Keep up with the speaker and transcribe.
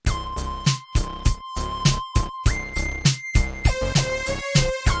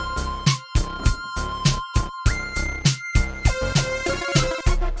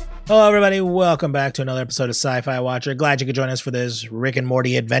Hello, everybody. Welcome back to another episode of Sci-Fi Watcher. Glad you could join us for this Rick and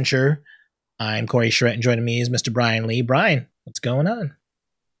Morty adventure. I'm Corey Charette, and joining me is Mr. Brian Lee. Brian, what's going on?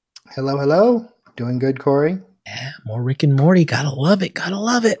 Hello, hello. Doing good, Corey. Yeah, more Rick and Morty. Gotta love it. Gotta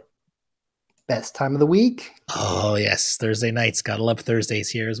love it. Best time of the week. Oh, yes. Thursday nights. Gotta love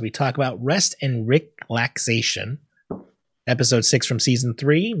Thursdays here as we talk about rest and Ricklaxation. Episode 6 from Season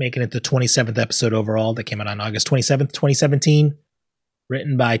 3, making it the 27th episode overall that came out on August 27th, 2017.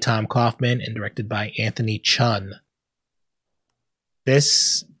 Written by Tom Kaufman and directed by Anthony Chun.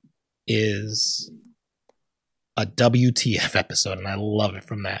 This is a WTF episode, and I love it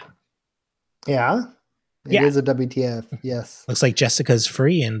from that. Yeah? It is a WTF, yes. Looks like Jessica's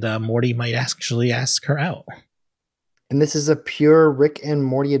free, and Morty might actually ask her out. And this is a pure Rick and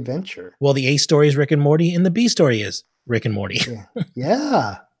Morty adventure. Well, the A story is Rick and Morty, and the B story is Rick and Morty.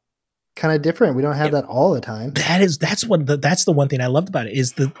 Yeah. Kind of different. We don't have that all the time. That's the one thing I loved about it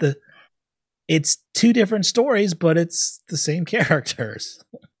is it's two different stories, but it's the same characters.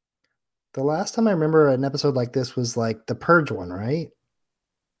 The last time I remember an episode like this was like the Purge one, right?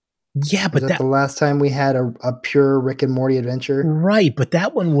 Yeah, but was that the last time we had a pure Rick and Morty adventure? Right, but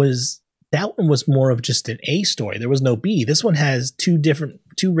that one was more of just an A story. There was no B. This one has two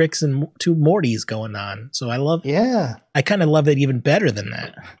Ricks and two Mortys going on. So I kind of love it even better than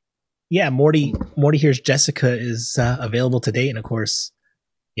that. Yeah, Morty hears Jessica is available to date, and of course,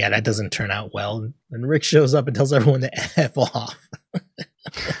 that doesn't turn out well. And Rick shows up and tells everyone to F off.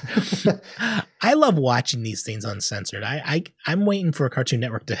 I love watching these things uncensored. I'm waiting for Cartoon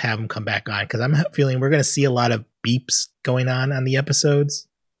Network to have them come back on, because I'm feeling we're going to see a lot of beeps going on the episodes.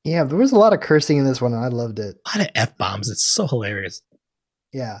 Yeah, there was a lot of cursing in this one, and I loved it. A lot of F-bombs. It's so hilarious.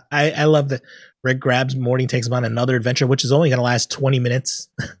 Yeah. I love that Rick grabs Morty and takes him on another adventure, which is only going to last 20 minutes,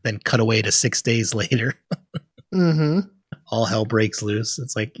 then cut away to 6 days later. Mm-hmm. All hell breaks loose.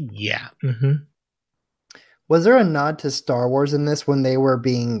 It's like, yeah. Mm-hmm. Was there a nod to Star Wars in this when they were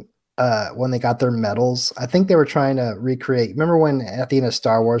when they got their medals? I think they were trying to recreate. Remember when at the end of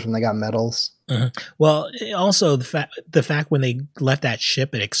Star Wars when they got medals? Mm-hmm. Well, also the fact when they left that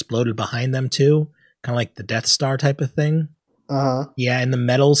ship, it exploded behind them too, kind of like the Death Star type of thing. Uh-huh. Yeah, and the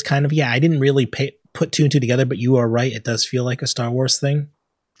medals kind of, I didn't really put two and two together, but you are right. It does feel like a Star Wars thing.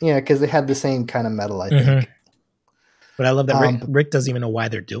 Yeah, because they had the same kind of medal, I think. Mm-hmm. But I love that Rick doesn't even know why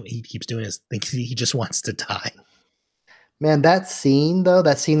he keeps doing his thing. He just wants to die. Man, that scene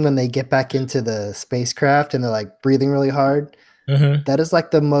when they get back into the spacecraft and they're like breathing really hard, that is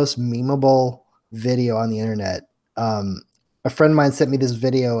like the most memeable video on the internet. A friend of mine sent me this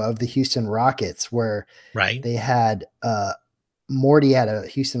video of the Houston Rockets where they had Morty had a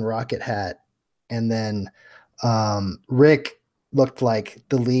Houston Rocket hat, and then Rick looked like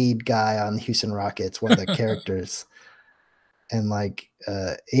the lead guy on the Houston Rockets, one of the characters. And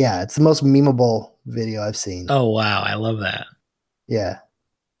it's the most memeable video I've seen. Oh, wow. I love that. Yeah.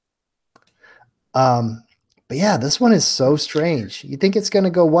 But yeah, this one is so strange. You think it's going to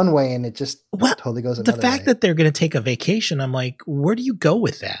go one way and it just totally goes another way. The fact that they're going to take a vacation, I'm like, where do you go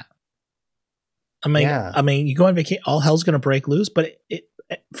with that? I mean, you go on vacation, all hell's going to break loose, but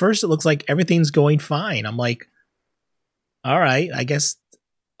at first it looks like everything's going fine. I'm like, all right, I guess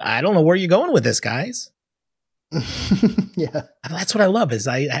I don't know where you're going with this, guys. Yeah. That's what I love is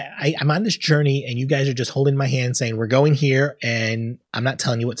I'm on this journey and you guys are just holding my hand saying we're going here and I'm not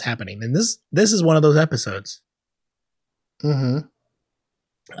telling you what's happening. And this is one of those episodes. Mm-hmm.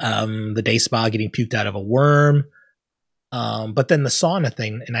 The day spa getting puked out of a worm. But then the sauna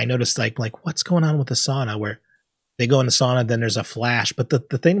thing, and I noticed like what's going on with the sauna where they go in the sauna, then there's a flash. But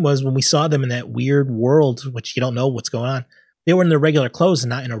the thing was when we saw them in that weird world, which you don't know what's going on, they were in their regular clothes and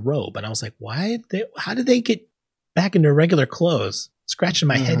not in a robe. And I was like, how did they get back in their regular clothes? Scratching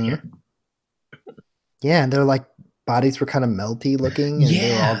my head here. Yeah, and their bodies were kind of melty looking, and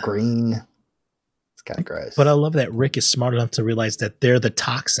they were all green. It's kind of gross. But I love that Rick is smart enough to realize that they're the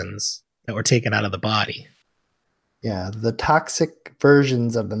toxins that were taken out of the body. Yeah, the toxic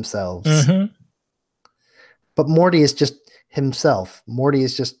versions of themselves. Mm-hmm. But Morty is just himself. Morty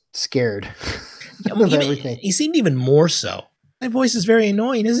is just scared of everything. He seemed even more so. My voice is very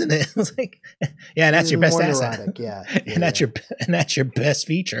annoying, isn't it? It's like, yeah, that's your best asset. Neurotic, yeah. And that's your best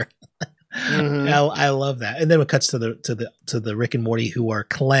feature. Mm-hmm. I love that. And then it cuts to the Rick and Morty who are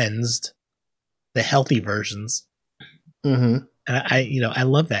cleansed, the healthy versions. Mm-hmm. And I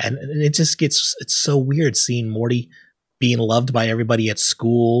love that. And it just it's so weird seeing Morty being loved by everybody at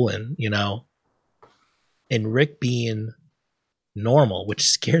school and Rick being normal, which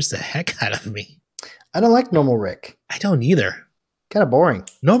scares the heck out of me. I don't like normal Rick. I don't either. Kind of boring.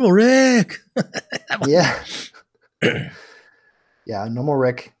 Normal Rick. Yeah. Yeah, normal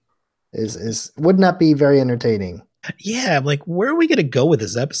Rick. would not be very entertaining. Yeah, I'm like, where are we gonna go with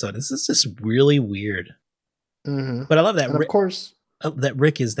this episode? This is just really weird. Mm-hmm. But I love that. And of course, that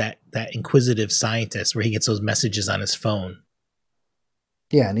Rick is that inquisitive scientist where he gets those messages on his phone.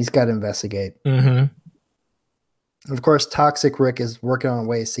 Yeah, and he's got to investigate. Mm-hmm. And of course, Toxic Rick is working on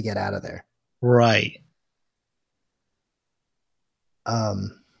ways to get out of there. Right.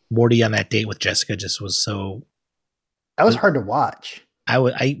 Morty on that date with Jessica just was so. That was hard to watch. I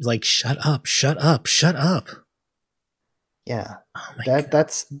like, shut up. Yeah,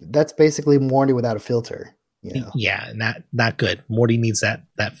 that's basically Morty without a filter. You know? Yeah, not good. Morty needs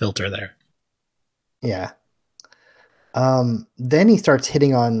that filter there. Yeah. Then he starts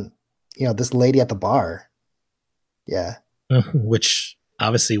hitting on, this lady at the bar. Yeah. Which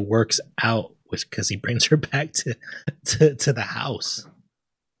obviously works out because he brings her back to the house.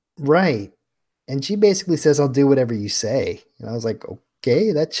 Right. And she basically says, I'll do whatever you say. And I was like,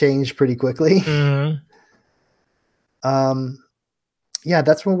 okay, that changed pretty quickly. Mm-hmm. Yeah,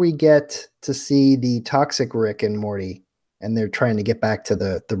 that's when we get to see the toxic Rick and Morty, and they're trying to get back to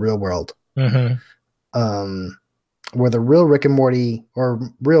the real world. Mm-hmm. Where the real Rick and Morty, or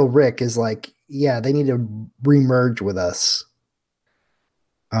real Rick, is like, yeah, they need to remerge with us.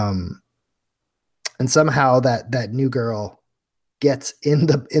 And somehow that new girl gets in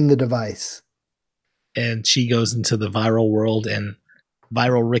the device, and she goes into the viral world, and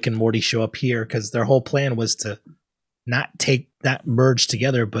viral Rick and Morty show up here because their whole plan was to not merge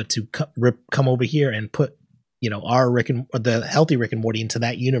together, but to come over here and put, our the healthy Rick and Morty into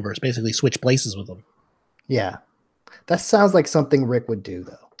that universe, basically switch places with them. Yeah. That sounds like something Rick would do,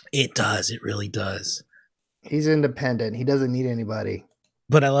 though. It does. It really does. He's independent. He doesn't need anybody.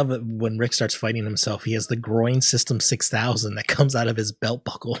 But I love it when Rick starts fighting himself. He has the groin system 6000 that comes out of his belt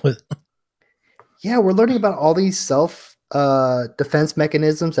buckle. Yeah, we're learning about all these self defense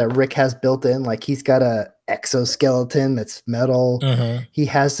mechanisms that Rick has built in. Like, he's got a exoskeleton that's metal. Mm-hmm. He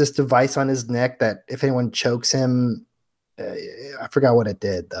has this device on his neck that if anyone chokes him, I forgot what it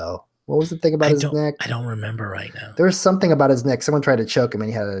did, though. What was the thing about his neck? I don't remember right now. There was something about his neck. Someone tried to choke him, and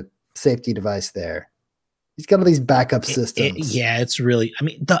he had a safety device there. He's got all these backup systems. It's really, I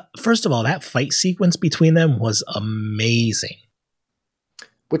mean, first of all, that fight sequence between them was amazing.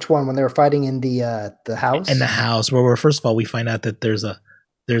 Which one? When they were fighting in the house? In the house, where first of all, we find out that there's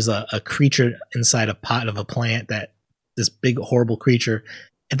a creature inside a pot of a plant, that this big horrible creature.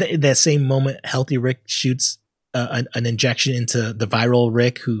 At that same moment, healthy Rick shoots an injection into the viral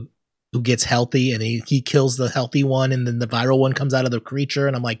Rick who gets healthy, and he kills the healthy one, and then the viral one comes out of the creature,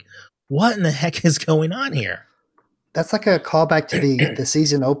 and I'm like, what in the heck is going on here? That's like a callback to the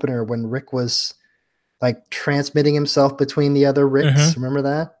season opener when Rick was like transmitting himself between the other Ricks. Mm-hmm. Remember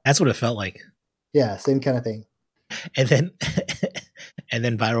that? That's what it felt like. Yeah, same kind of thing. And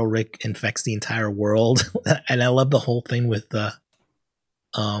then viral Rick infects the entire world. And I love the whole thing with the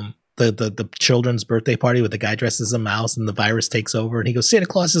children's birthday party with the guy dressed as a mouse, and the virus takes over, and he goes, Santa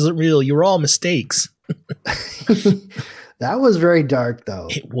Claus isn't real. You were all mistakes. That was very dark, though.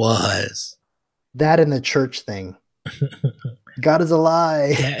 It was. That and the church thing. God is a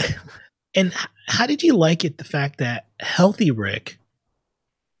lie. Yeah. And how did you like it, the fact that healthy Rick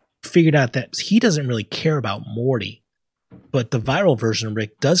figured out that he doesn't really care about Morty, but the viral version of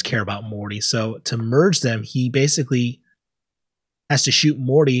Rick does care about Morty. So to merge them, he basically has to shoot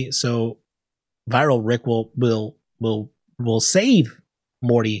Morty, so viral Rick will save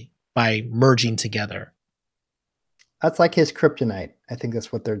Morty by merging together. That's like his kryptonite. I think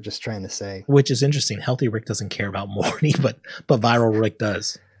that's what they're just trying to say. Which is interesting. Healthy Rick doesn't care about Morty, but viral Rick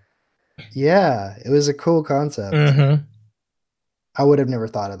does. Yeah, it was a cool concept. Mm-hmm. I would have never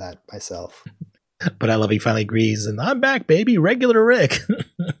thought of that myself. But I love he finally agrees, and I'm back, baby. Regular Rick.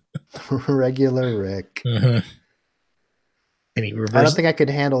 Regular Rick. Mm-hmm. And he I don't think I could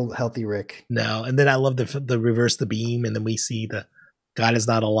handle healthy Rick. No, and then I love the reverse the beam, and then we see the God is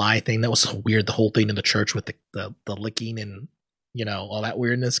not a lie thing. That was so weird. The whole thing in the church with the licking and all that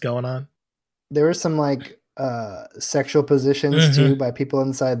weirdness going on. There were some like sexual positions too by people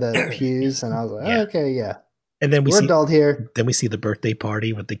inside the pews, and I was like, oh, okay, yeah. And then we're adult here. Then we see the birthday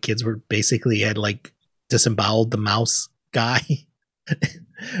party with the kids were basically had like disemboweled the mouse guy.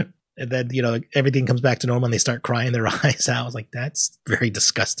 And then, everything comes back to normal and they start crying their eyes out. I was like, that's very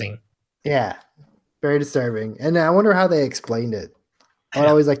disgusting. Yeah, very disturbing. And I wonder how they explained it. I'd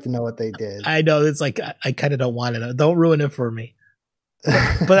always like to know what they did. I know. It's like, I kind of don't want it. Don't ruin it for me.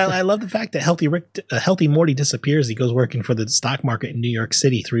 But I love the fact that healthy Morty disappears. He goes working for the stock market in New York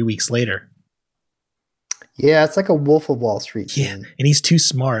City 3 weeks later. Yeah, it's like a Wolf of Wall Street scene. Yeah, and he's too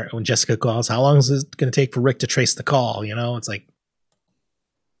smart. When Jessica calls, how long is it going to take for Rick to trace the call? It's like...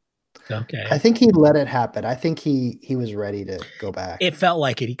 Okay. I think he let it happen. I think he was ready to go back. It felt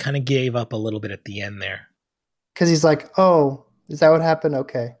like it. He kind of gave up a little bit at the end there. Because he's like, oh, is that what happened?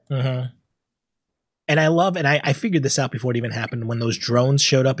 Okay. Mm-hmm. And I figured this out before it even happened, when those drones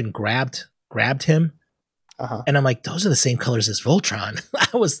showed up and grabbed him. Uh-huh. And I'm like, those are the same colors as Voltron.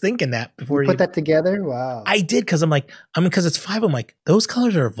 I was thinking that before you put that together. Wow. I did, because because it's 5. I'm like, those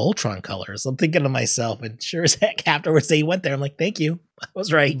colors are Voltron colors. I'm thinking to myself, and sure as heck, afterwards they went there. I'm like, thank you, I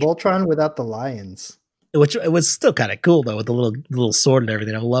was right. Voltron without the lions, which it was still kind of cool though, with the little sword and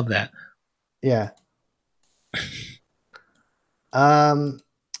everything. I love that. Yeah. Let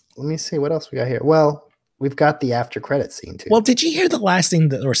me see what else we got here. Well, we've got the after credit scene too. Well, did you hear the last thing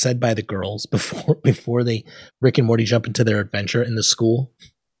that were said by the girls before Rick and Morty jump into their adventure in the school?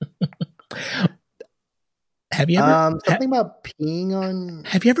 Have you ever something about peeing on?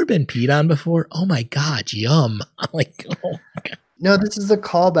 Have you ever been peed on before? Oh my god, yum! I'm like, oh my god. No, this is a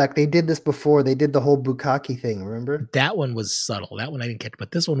callback. They did this before. They did the whole bukkake thing. Remember? That one was subtle. That one I didn't catch,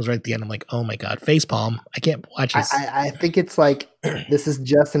 but this one was right at the end. I'm like, oh my god, facepalm! I can't watch this. I think it's like this is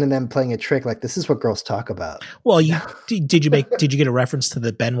Justin and them playing a trick. Like, this is what girls talk about. Well, did you get a reference to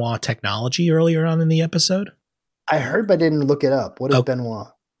the Benoit technology earlier on in the episode? I heard, but I didn't look it up. What is Benoit?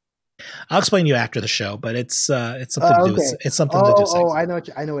 I'll explain to you after the show, but it's something to do with it's something to do with sex.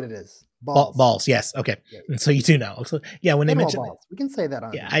 I know what it is. Balls, yes. Okay. Yeah. And so you do know. So yeah, when they mention balls. We can say that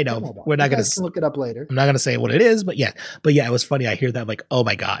on. Yeah, I know. We're not going to look it up later. I'm not going to say what it is, but yeah. But yeah, it was funny. I hear that, like, oh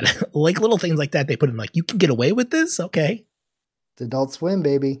my god. Like little things like that they put in, like, you can get away with this? Okay. It's Adult Swim,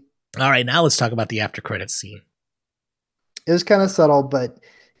 baby. All right, now let's talk about the after credits scene. It was kind of subtle, but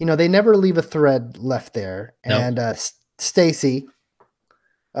they never leave a thread left there. Nope. And Stacy,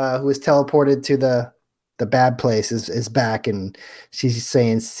 who was teleported to the bad place, is back, and she's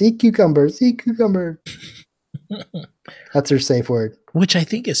saying, sea cucumber. That's her safe word. Which I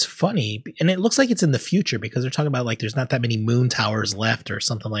think is funny. And it looks like it's in the future, because they're talking about, like, there's not that many moon towers left or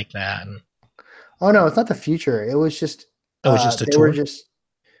something like that. And oh, no, it's not the future. It was just a tour? They were just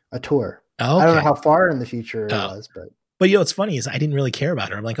a tour. Oh, okay. I don't know how far in the future it was, but what's funny is I didn't really care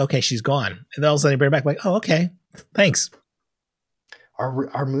about her. I'm like, okay, she's gone. And then all of a sudden I bring her back, like, oh, okay, thanks.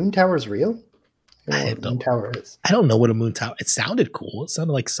 Are moon towers real? I don't know what a moon tower is. I don't know what a moon tower. It sounded cool. It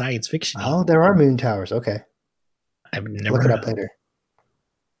sounded like science fiction. Oh, there are moon towers. Okay, I've never look it up later.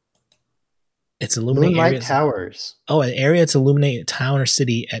 It's illuminating moonlight towers. Oh, an area to illuminate a town or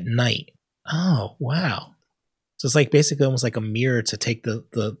city at night. Oh, wow. So it's like basically almost like a mirror to take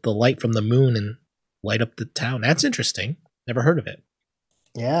the light from the moon and light up the town. That's interesting. Never heard of it.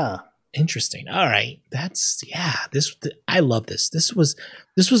 Yeah. Interesting. All right. I love this. This was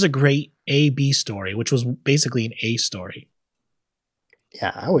a great A-B story, which was basically an A story.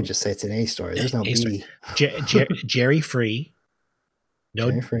 Yeah, I would just say it's an A story. There's no B. Jerry free.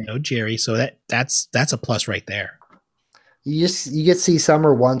 No Jerry. So that's a plus right there. You get to see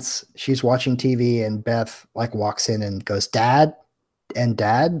Summer once. She's watching TV and Beth like walks in and goes, Dad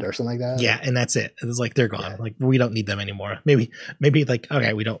or something like that. Yeah, and that's it. It's like they're gone. Yeah. Like, we don't need them anymore. Maybe like,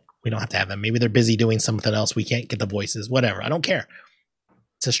 okay, we don't have to have them. Maybe they're busy doing something else. We can't get the voices. Whatever. I don't care.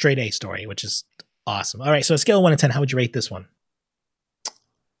 It's a straight A story, which is awesome. All right, so a scale of 1 to 10, how would you rate this one?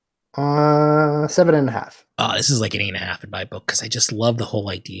 7.5. Oh, this is like an 8.5 in my book, because I just love the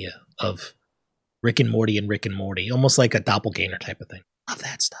whole idea of Rick and Morty, almost like a doppelganger type of thing. Love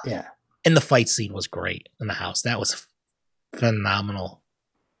that stuff. Yeah. And the fight scene was great in the house. That was phenomenal.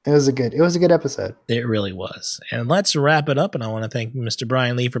 It was a good episode. It really was. And let's wrap it up. And I want to thank Mr.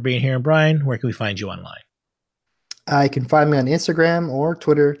 Brian Lee for being here. And Brian, where can we find you online? You can find me on Instagram or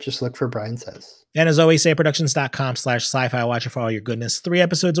Twitter. Just look for Brian Says. And as always, sayproductions.com/sci-fi watcher for all your goodness. 3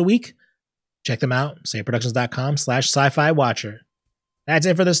 episodes a week. Check them out. sayproductions.com/sci-fi watcher. That's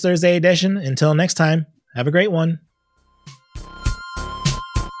it for this Thursday edition. Until next time, have a great one.